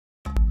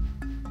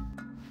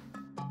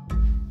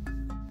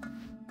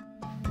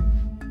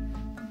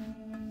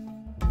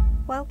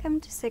Welcome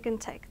to Second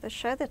Take, the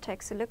show that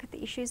takes a look at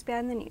the issues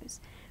behind the news.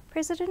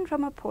 President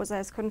Ramaphosa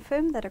has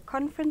confirmed that a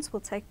conference will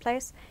take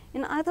place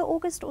in either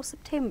August or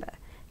September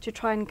to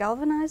try and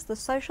galvanize the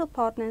social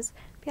partners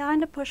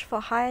behind a push for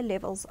higher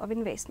levels of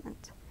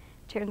investment.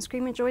 Terence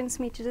joins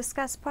me to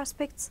discuss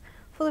prospects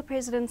for the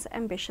President's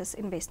ambitious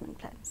investment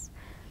plans.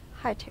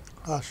 Hi, Terence.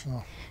 Hi,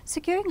 Chanel.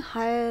 Securing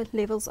higher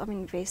levels of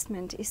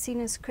investment is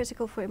seen as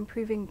critical for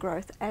improving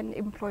growth and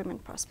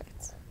employment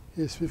prospects.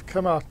 Yes, we've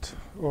come out,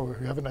 or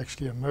we haven't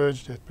actually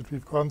emerged yet, but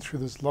we've gone through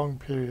this long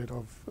period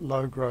of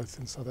low growth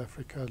in South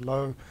Africa,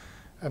 low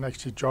and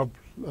actually job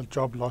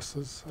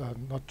losses,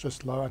 not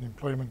just low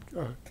unemployment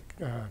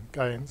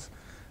gains,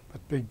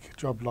 but big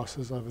job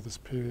losses over this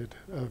period.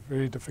 A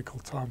very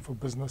difficult time for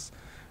business.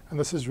 And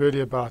this is really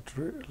about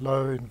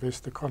low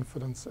investor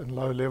confidence and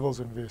low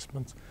levels of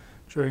investment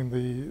during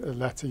the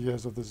latter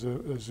years of the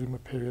Zuma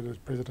period, the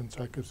President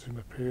Jacob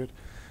Zuma period,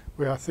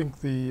 where I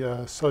think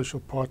the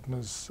social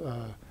partners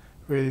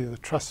really the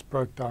trust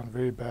broke down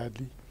very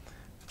badly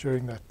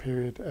during that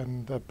period,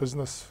 and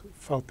business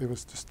felt there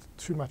was just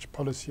too much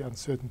policy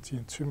uncertainty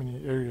in too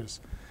many areas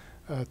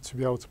to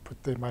be able to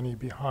put their money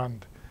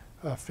behind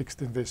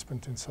fixed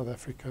investment in South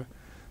Africa.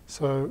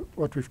 So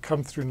what we've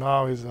come through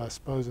now is, I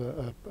suppose,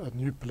 a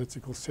new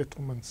political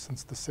settlement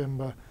since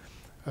December,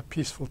 a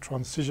peaceful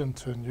transition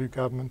to a new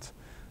government,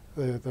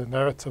 the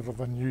narrative of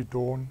a new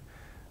dawn.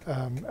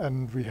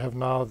 And we have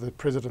now the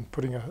President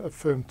putting a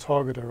firm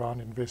target around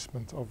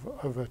investment of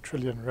over R1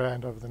 trillion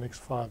over the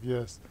next 5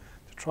 years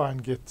to try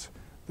and get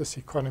this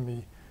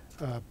economy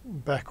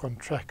back on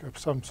track, of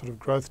some sort of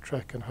growth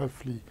track, and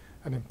hopefully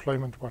an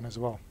employment one as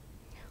well.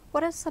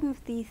 What are some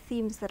of the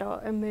themes that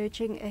are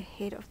emerging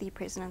ahead of the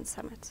President's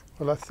Summit?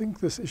 Well, I think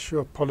this issue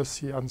of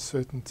policy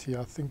uncertainty,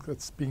 I think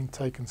that's being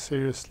taken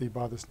seriously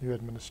by this new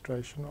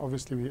administration.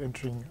 Obviously, we're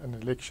entering an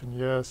election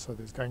year, so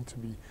there's going to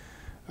be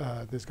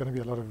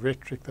a lot of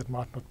rhetoric that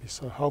might not be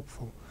so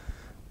helpful.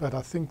 But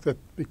I think that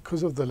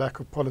because of the lack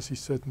of policy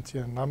certainty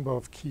in a number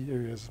of key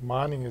areas,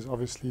 mining is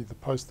obviously the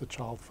poster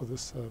child for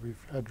this.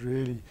 We've had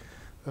really,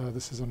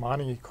 this is a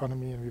mining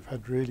economy, and we've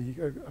had really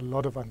a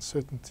lot of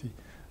uncertainty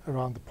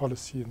around the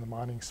policy in the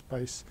mining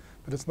space.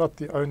 But it's not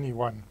the only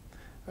one.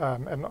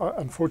 And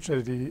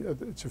unfortunately,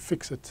 to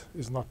fix it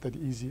is not that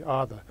easy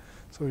either.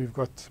 So we've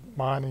got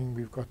mining,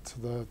 we've got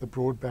the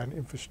broadband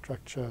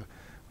infrastructure,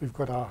 we've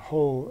got our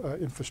whole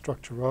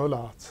infrastructure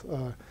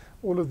rollout.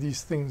 All of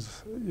these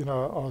things,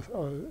 are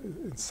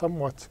in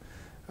somewhat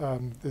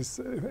there's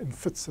in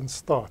fits and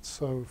starts.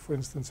 So, for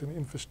instance, in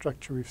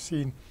infrastructure, we've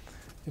seen,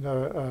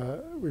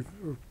 we've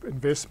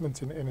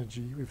investment in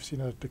energy. We've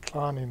seen a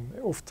decline in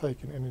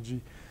offtake in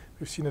energy.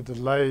 We've seen a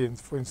delay in,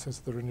 for instance,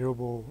 the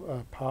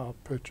renewable power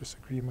purchase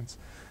agreements.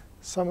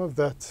 Some of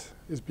that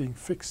is being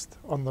fixed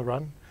on the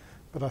run,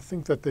 but I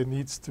think that there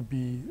needs to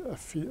be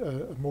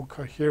a more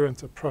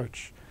coherent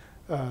approach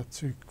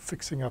to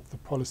fixing up the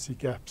policy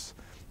gaps.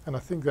 And I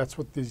think that's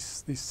what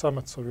these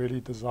summits are really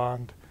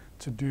designed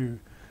to do.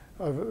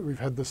 We've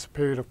had this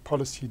period of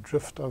policy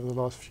drift over the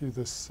last few,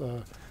 this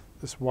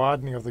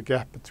widening of the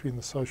gap between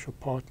the social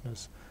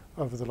partners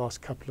over the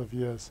last couple of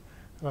years.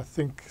 And I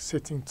think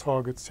setting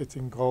targets,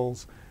 setting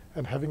goals,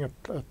 and having a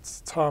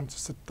time to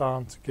sit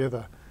down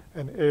together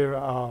and air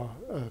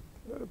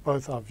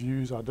both our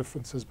views, our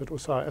differences, but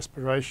also our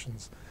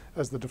aspirations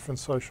as the different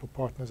social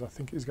partners, I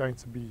think is going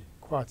to be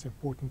quite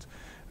important.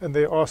 And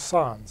there are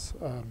signs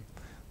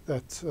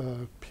that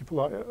people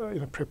are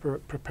in a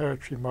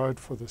preparatory mode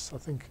for this. I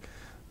think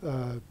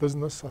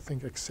business,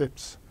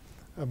 accepts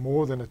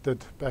more than it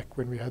did back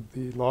when we had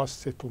the last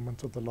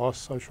settlement of the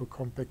last social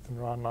compact in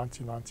around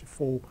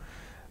 1994,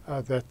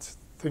 that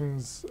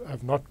things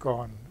have not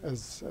gone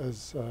as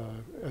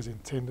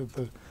intended.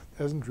 There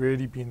hasn't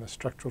really been a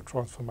structural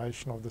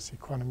transformation of this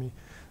economy,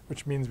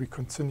 which means we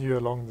continue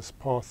along this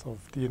path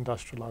of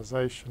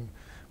deindustrialization.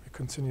 We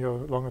continue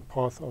along a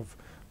path of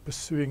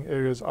pursuing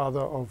areas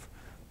either of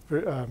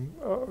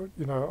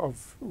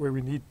where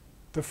we need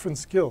different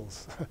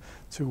skills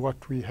to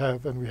what we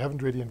have, and we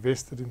haven't really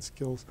invested in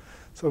skills.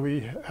 So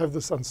we have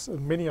this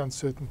many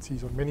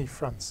uncertainties on many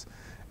fronts.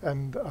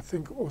 And I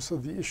think also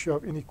the issue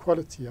of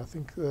inequality, I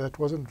think that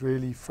wasn't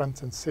really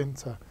front and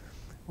center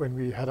when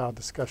we had our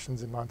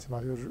discussions in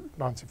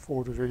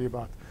 1994. It was really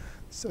about,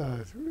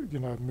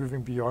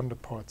 moving beyond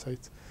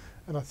apartheid.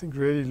 And I think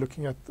really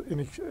looking at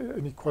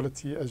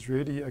inequality as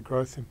really a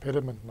growth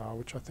impediment now,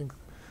 which I think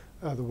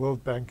the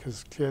World Bank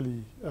has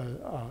clearly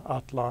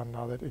outlined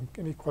now, that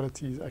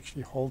inequality is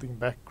actually holding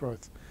back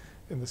growth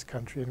in this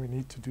country, and we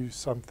need to do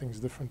some things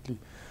differently.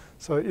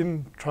 So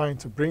in trying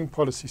to bring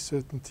policy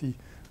certainty,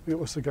 we're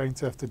also going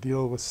to have to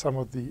deal with some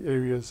of the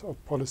areas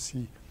of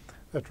policy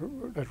that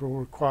will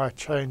require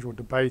change or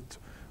debate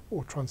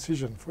or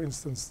transition. For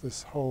instance,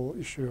 this whole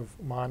issue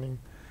of mining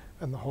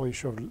and the whole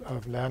issue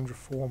of land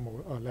reform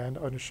or land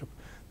ownership.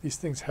 These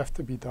things have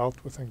to be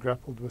dealt with and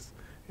grappled with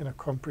in a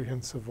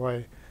comprehensive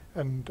way,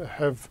 and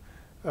have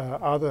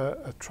either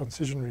a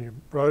transitionary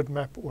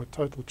roadmap or a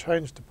total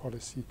change to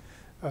policy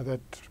that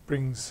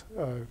brings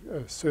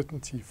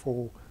certainty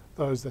for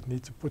those that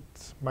need to put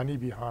money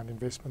behind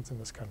investments in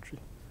this country.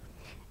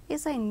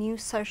 Is a new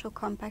social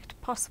compact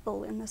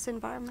possible in this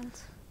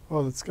environment?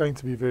 Well, it's going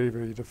to be very,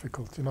 very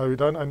difficult. You know, we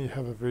don't only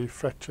have a very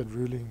fractured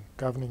ruling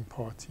governing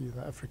party,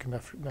 the African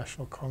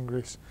National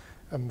Congress,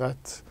 and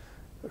that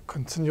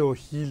continual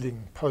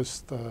healing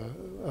post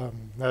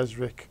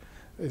NASREC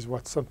is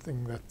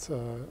something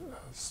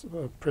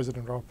that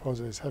President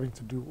Ramaphosa is having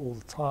to do all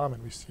the time,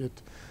 and we see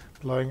it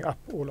blowing up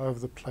all over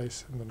the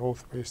place in the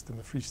Northwest, in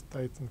the Free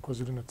State, and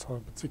KwaZulu-Natal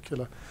in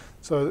particular.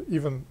 So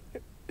even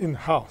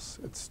in-house,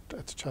 it's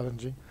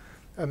challenging.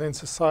 And then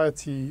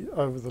society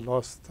over the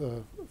last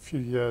few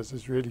years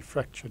is really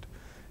fractured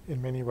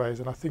in many ways.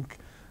 And I think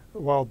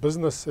while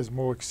business is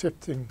more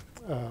accepting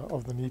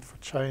of the need for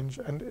change,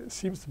 and it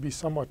seems to be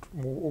somewhat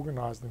more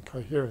organized and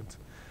coherent,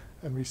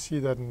 and we see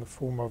that in the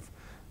form of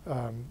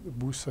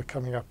BUSA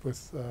coming up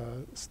with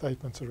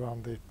statements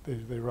around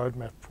their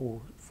roadmap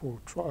for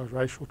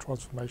racial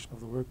transformation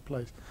of the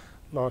workplace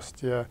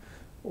last year,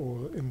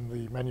 or in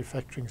the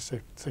manufacturing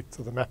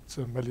sector, the map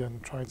to 1 million,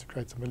 trying to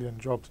create 1 million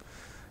jobs.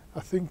 I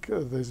think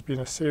there's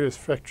been a serious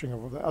fracturing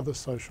of the other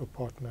social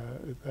partner,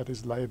 that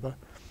is Labour,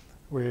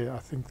 where I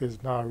think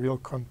there's now a real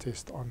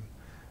contest on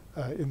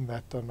in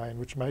that domain,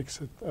 which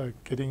makes it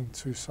getting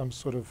to some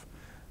sort of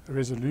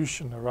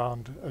resolution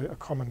around a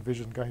common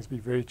vision going to be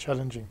very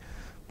challenging.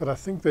 But I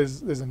think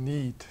there's a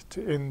need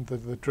to end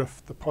the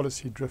drift, the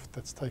policy drift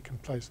that's taken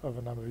place over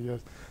a number of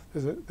years.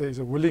 There's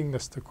a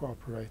willingness to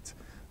cooperate,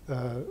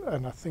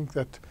 and I think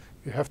that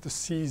you have to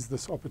seize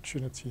this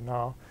opportunity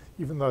now,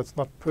 even though it's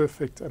not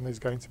perfect and it's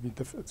going to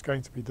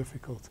be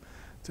difficult,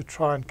 to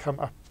try and come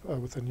up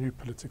with a new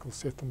political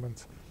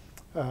settlement,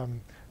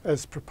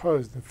 as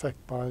proposed, in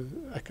fact, by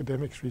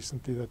academics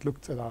recently that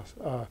looked at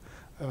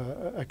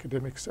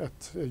academics at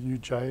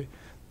UJ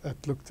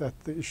that looked at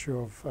the issue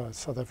of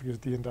South Africa's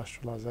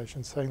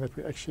deindustrialization, saying that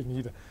we actually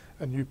need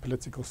a new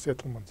political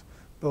settlement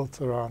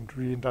built around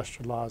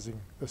reindustrializing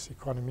this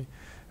economy.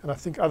 And I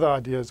think other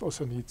ideas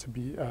also need to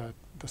be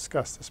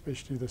discussed,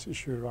 especially this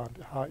issue around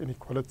how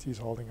inequality is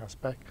holding us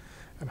back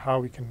and how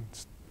we can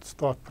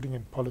start putting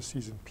in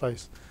policies in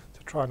place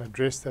to try and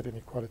address that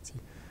inequality,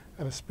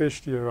 and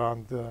especially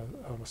around,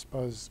 I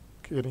suppose,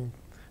 getting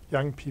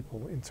young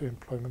people into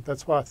employment.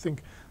 That's why I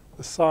think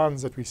the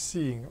signs that we're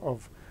seeing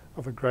of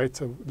a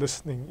greater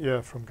listening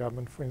ear from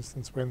government, for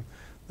instance, when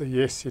the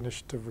YES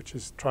initiative, which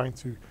is trying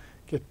to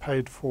get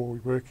paid for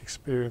work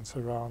experience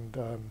around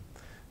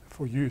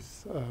for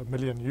youth, 1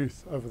 million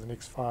youth over the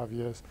next 5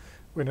 years,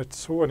 when it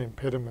saw an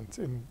impediment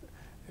in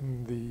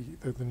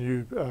the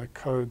new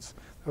codes,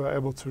 they were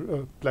able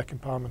to, black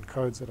empowerment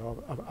codes that are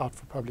out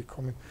for public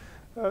comment,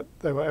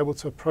 they were able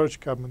to approach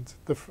government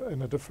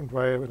in a different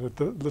way, in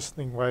a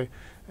listening way,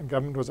 and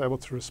government was able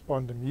to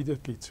respond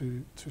immediately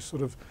to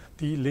sort of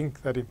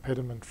de-link that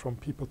impediment from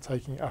people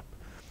taking up.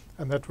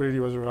 And that really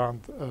was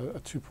around a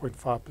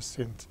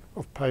 2.5%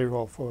 of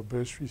payroll for a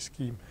bursary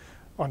scheme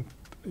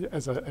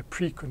as a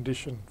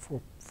precondition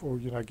for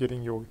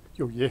getting your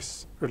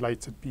YES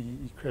related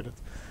BEE credit.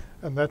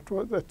 And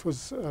that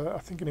was I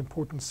think an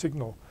important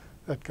signal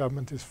that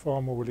government is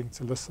far more willing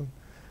to listen,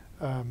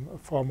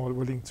 far more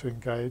willing to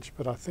engage.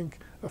 But I think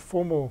a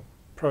formal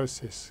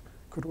process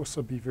could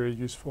also be very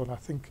useful, and I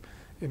think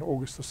in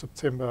August or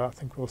September I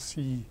think we'll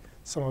see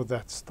some of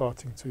that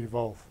starting to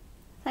evolve.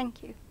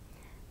 Thank you.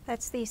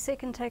 That's the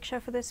Second Take show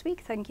for this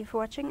week. Thank you for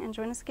watching, and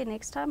join us again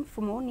next time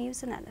for more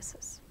news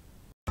analysis.